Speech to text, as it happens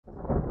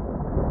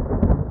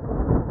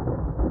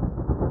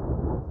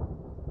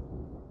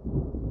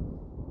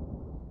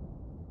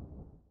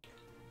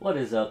What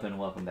is up, and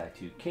welcome back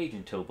to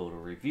Cajun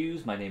Towboater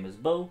Reviews. My name is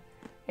Bo,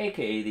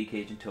 aka the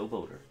Cajun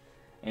Towboater,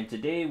 and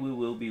today we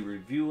will be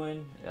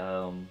reviewing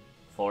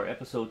for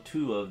episode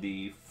 2 of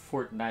the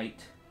Fortnite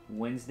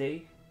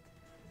Wednesday.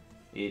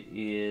 It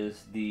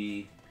is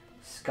the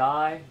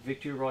Skye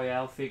Victory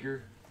Royale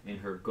figure in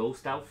her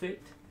ghost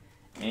outfit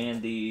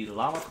and the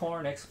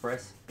Llamacorn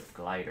Express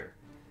glider.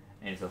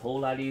 And it's a whole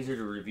lot easier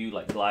to review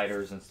like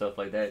gliders and stuff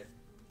like that,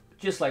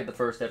 just like the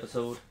first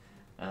episode,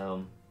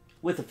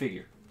 with the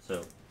figure.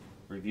 So,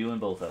 reviewing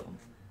both of them.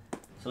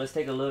 So let's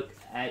take a look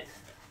at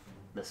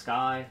the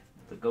Skye,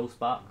 the ghost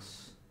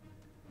box.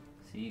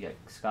 See, you got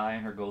Skye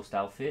in her ghost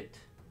outfit.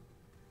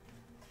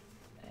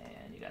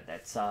 And you got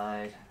that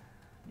side.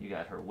 You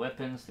got her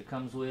weapons that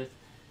comes with.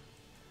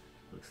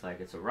 Looks like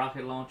it's a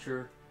rocket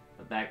launcher,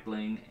 a back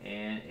bling,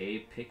 and a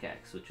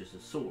pickaxe, which is a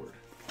sword.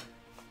 So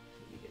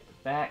you get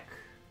the back.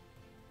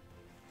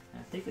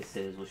 I think it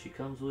says what she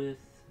comes with.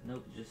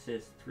 Nope, it just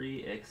says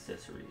 3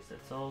 accessories.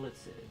 That's all it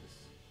says.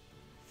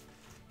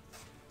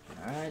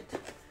 Alright,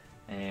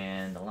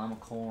 and the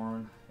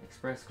Llamacorn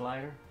Express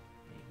glider.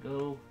 There you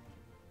go.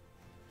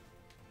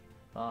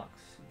 Box,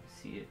 you can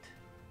see it.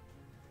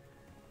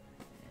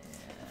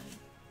 And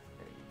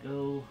there you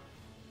go.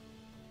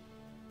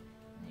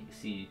 And you can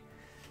see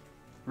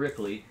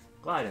Ripley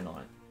gliding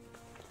on it.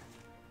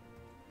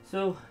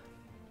 So,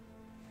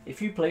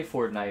 if you play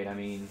Fortnite, I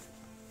mean,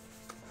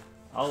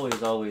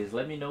 always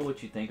let me know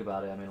what you think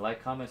about it. I mean,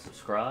 like, comment,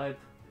 subscribe.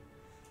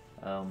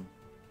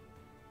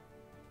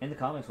 In the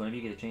comments whenever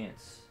you get a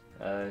chance.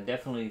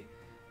 Definitely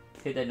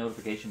hit that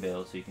notification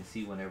bell so you can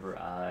see whenever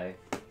I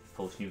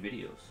post new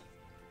videos.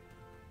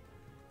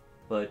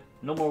 But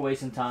no more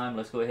wasting time.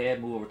 Let's go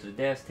ahead, move over to the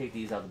desk, take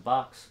these out of the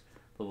box.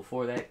 But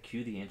before that,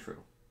 cue the intro.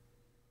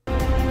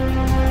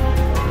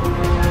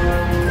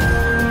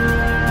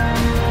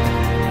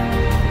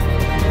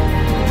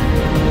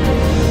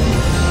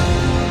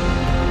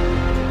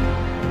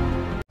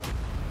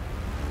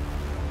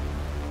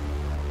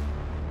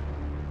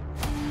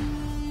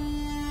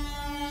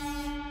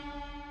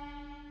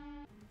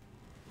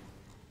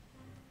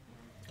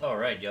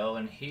 Alright, y'all,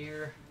 and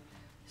here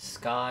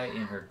Skye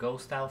in her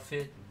ghost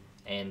outfit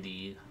and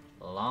the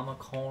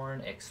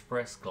Llamacorn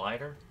Express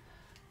glider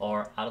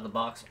are out of the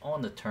box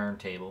on the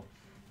turntable,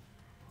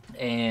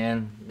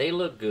 and they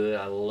look good.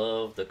 I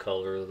love the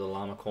color of the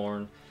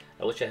Llamacorn.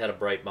 I wish I had a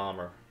bright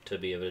bomber to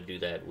be able to do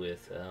that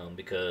with,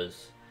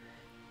 because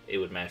it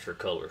would match her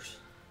colors.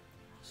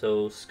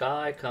 So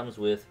Skye comes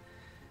with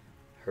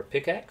her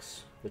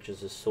pickaxe, which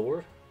is a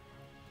sword.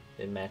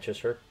 It matches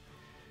her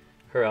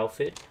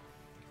outfit.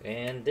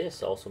 And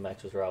this also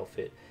matches her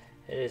outfit.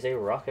 It is a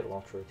rocket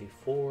launcher, the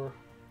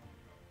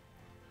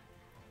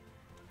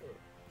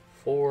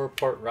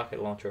four-part rocket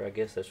launcher. I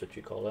guess that's what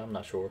you call it. I'm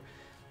not sure.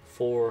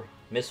 4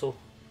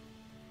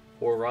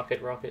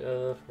 rocket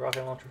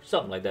launcher,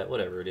 something like that.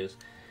 Whatever it is.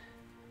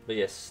 But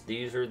yes,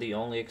 these are the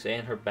only.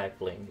 And her back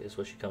bling is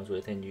what she comes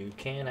with, and you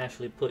can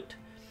actually put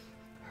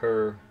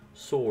her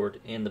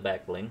sword in the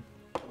back bling.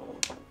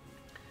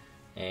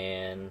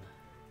 And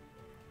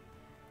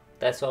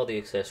that's all the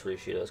accessories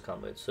she does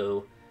come with.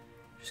 So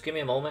just give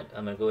me a moment.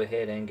 I'm going to go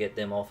ahead and get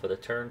them off of the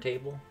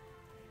turntable.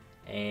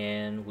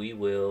 And we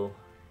will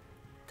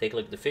take a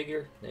look at the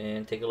figure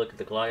and take a look at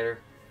the glider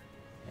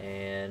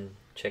and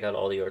check out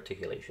all the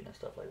articulation and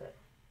stuff like that.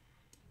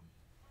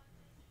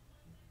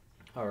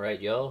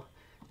 Alright, y'all.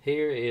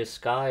 Here is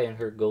Skye in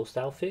her ghost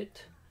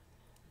outfit.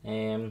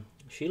 And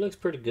she looks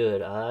pretty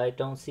good. I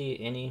don't see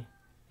any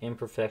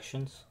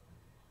imperfections.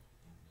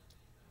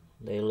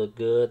 They look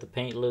good. The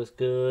paint looks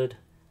good.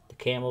 The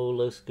camo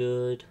looks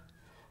good.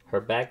 Her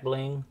back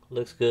bling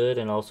looks good.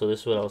 And also, this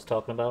is what I was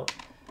talking about.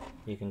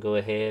 You can go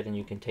ahead and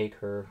you can take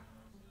her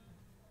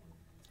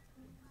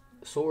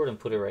sword and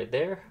put it right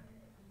there.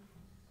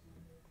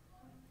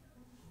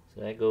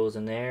 So that goes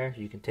in there.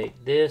 You can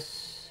take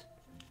this,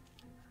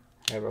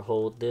 have her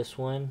hold this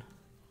one,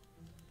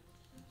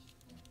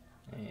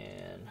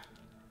 and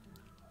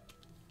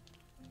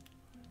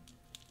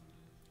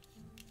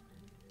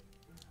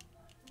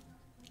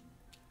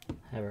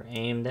have her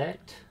aim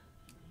that.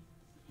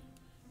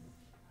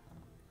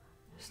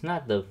 It's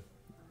not the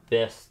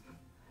best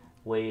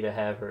way to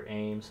have her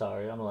aim.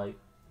 Sorry, I'm like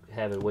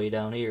have it way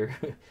down here.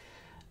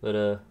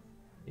 But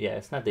yeah,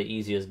 it's not the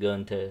easiest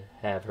gun to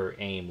have her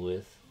aim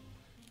with.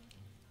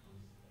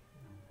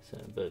 So,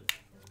 but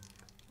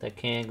that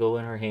can go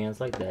in her hands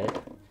like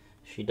that.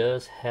 She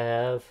does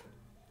have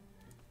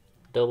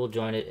double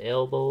jointed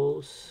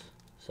elbows.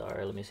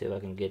 Sorry, let me see if I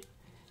can get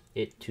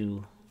it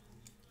to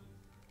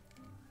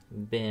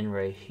bend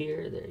right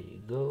here. There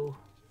you go.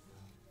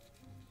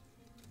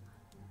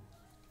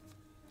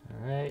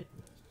 Alright,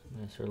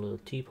 that's her little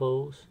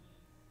T-pose.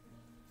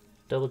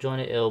 Double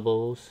jointed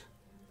elbows.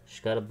 She's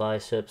got a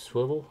bicep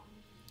swivel.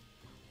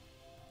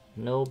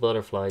 No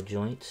butterfly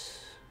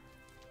joints.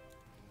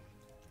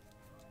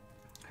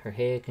 Her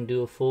head can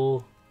do a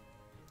full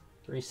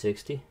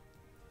 360.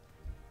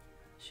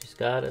 She's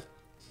got a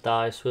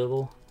thigh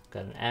swivel.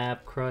 Got an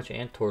ab crunch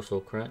and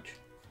torso crunch.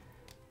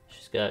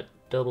 She's got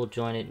double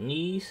jointed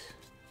knees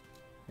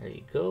There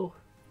you go.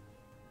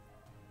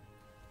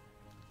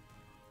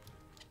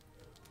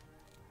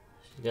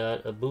 She's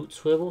got a boot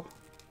swivel.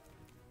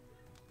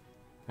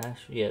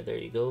 Actually, yeah, there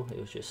you go. It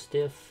was just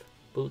stiff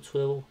boot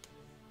swivel.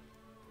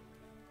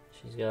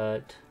 She's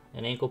got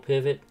an ankle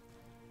pivot.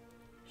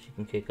 She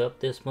can kick up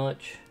this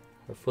much.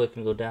 Her foot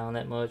can go down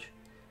that much.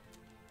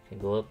 Can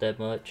go up that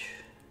much.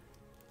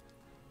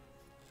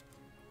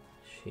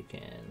 She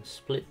can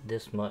split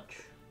this much.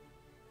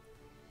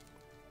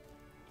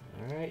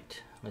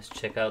 Alright, let's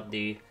check out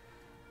the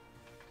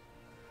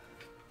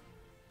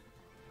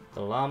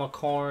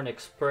Llamacorn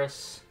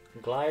Express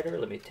glider.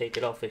 Let me take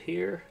it off of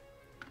here.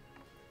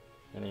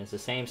 I mean, it's the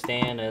same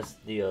stand as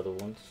the other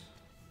ones.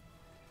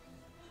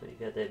 So you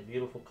got that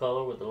beautiful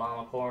color with the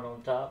Llamacorn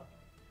on top.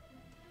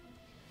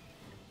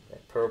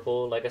 That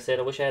purple. Like I said,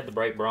 I wish I had the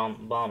bright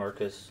brown bomber,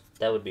 because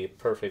that would be a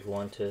perfect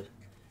one to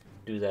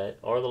do that.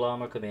 Or the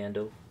Llama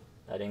Commando.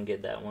 I didn't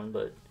get that one,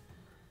 but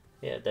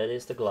yeah, that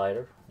is the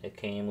glider. It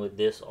came with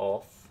this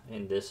off,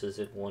 and this is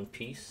in one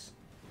piece.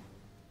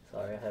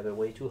 Sorry, I have it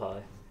way too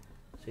high.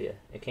 So yeah,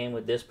 it came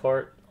with this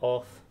part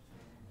off,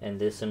 and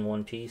this in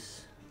one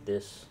piece.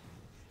 This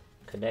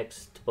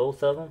connects to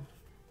both of them,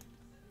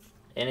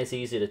 and it's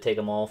easy to take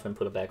them off and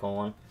put it back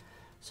on.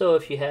 So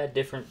if you had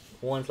different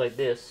ones like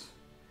this,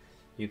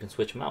 you can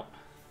switch them out.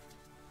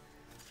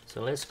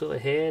 So let's go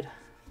ahead,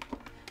 and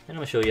I'm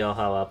going to show y'all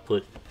how I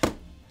put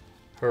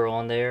her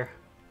on there.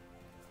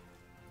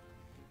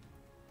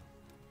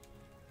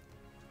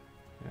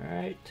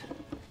 Alright,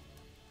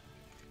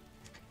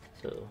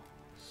 so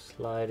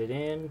slide it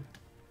in.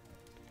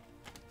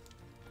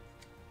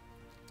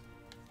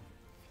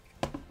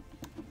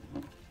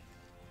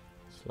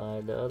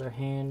 Slide the other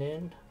hand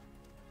in.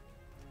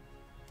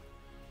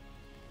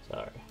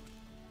 Sorry.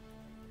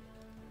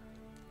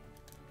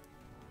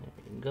 There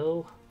you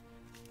go.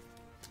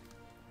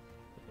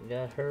 We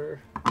got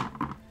her.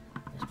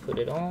 Let's put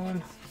it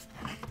on.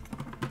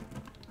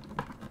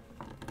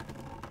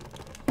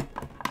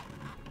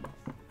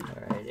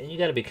 Alright, and you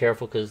gotta be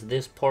careful because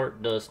this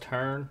part does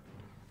turn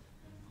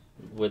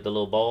with the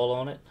little ball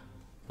on it.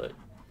 But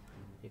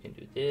you can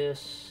do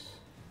this.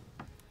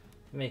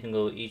 You make them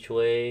go each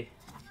way.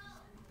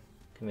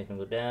 Can make them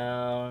go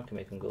down, can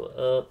make them go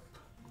up.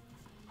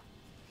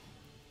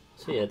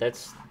 So yeah,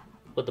 that's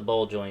what the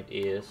ball joint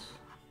is.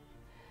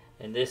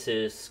 And this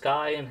is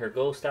Skye in her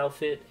ghost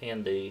outfit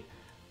and the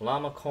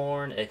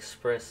Llamacorn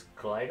Express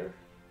glider.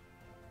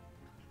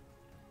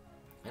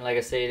 And like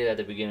I said at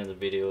the beginning of the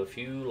video, if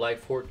you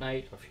like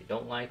Fortnite or if you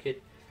don't like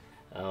it,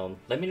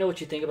 let me know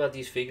what you think about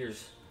these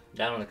figures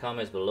down in the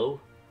comments below.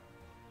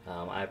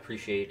 I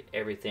appreciate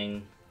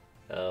everything,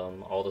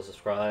 all the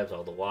subscribes,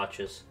 all the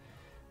watches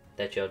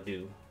that y'all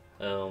do,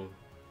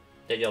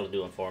 that y'all are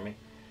doing for me.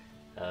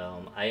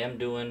 I am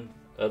doing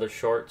other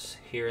shorts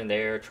here and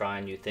there,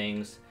 trying new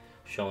things,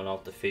 showing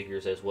off the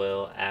figures as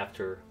well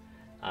after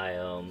I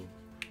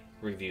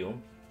review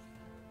them.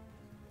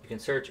 You can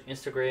search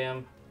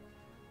Instagram,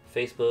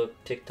 Facebook,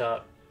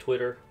 TikTok,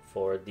 Twitter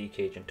for The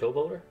Cajun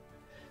Towboater.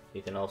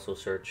 You can also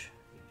search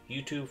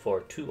YouTube for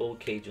Two Old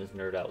Cajuns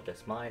Nerd Out.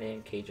 That's mine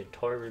and Cajun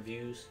Toy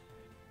Reviews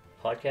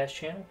podcast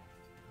channel.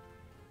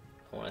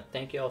 I want to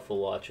thank y'all for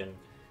watching.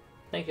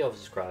 Thank y'all for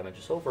subscribing.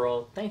 Just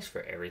overall, thanks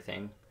for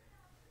everything.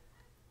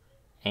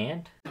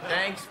 And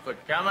thanks for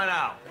coming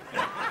out.